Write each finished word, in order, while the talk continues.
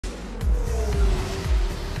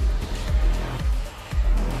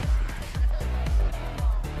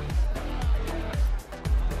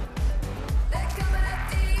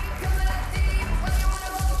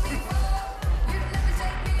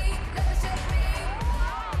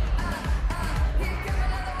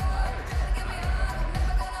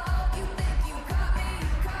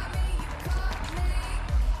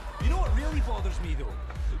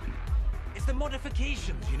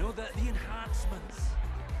modifications, you know, the enhancements.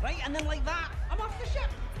 Right, and then like that, I'm off the ship.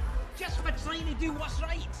 Just for trying to do what's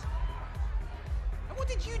right. And what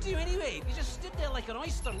did you do anyway? You just stood there like an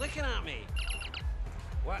oyster looking at me.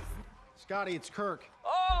 What? Scotty, it's Kirk.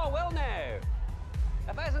 Oh, well now.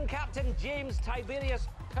 If I isn't Captain James Tiberius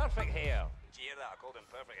Perfect Hair. Did you hear that? I called him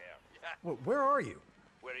Perfect Hair. Yeah. Well, where are you?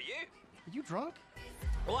 Where are you? Are you drunk?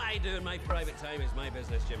 What I do in my private time is my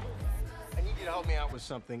business, Jimbo. I need you to help me out with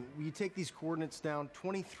something. Will you take these coordinates down?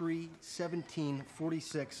 23, 17,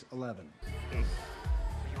 46, 11. Are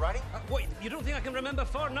you writing? Wait, you don't think I can remember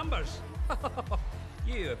 4 numbers?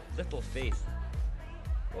 You little faith.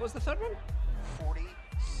 What was the third one?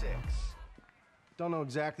 46. Don't know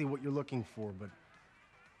exactly what you're looking for, but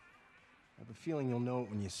I have a feeling you'll know it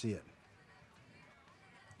when you see it.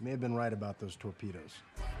 You may have been right about those torpedoes.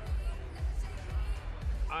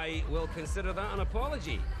 I will consider that an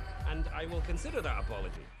apology. And I will consider that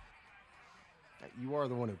apology. You are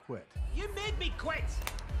the one who quit. You made me quit!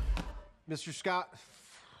 Mr. Scott.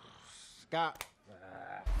 Scott.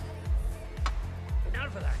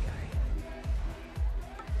 Enough of that guy.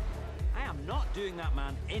 I am not doing that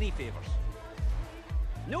man any favors.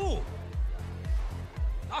 No!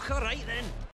 Ach, all right then.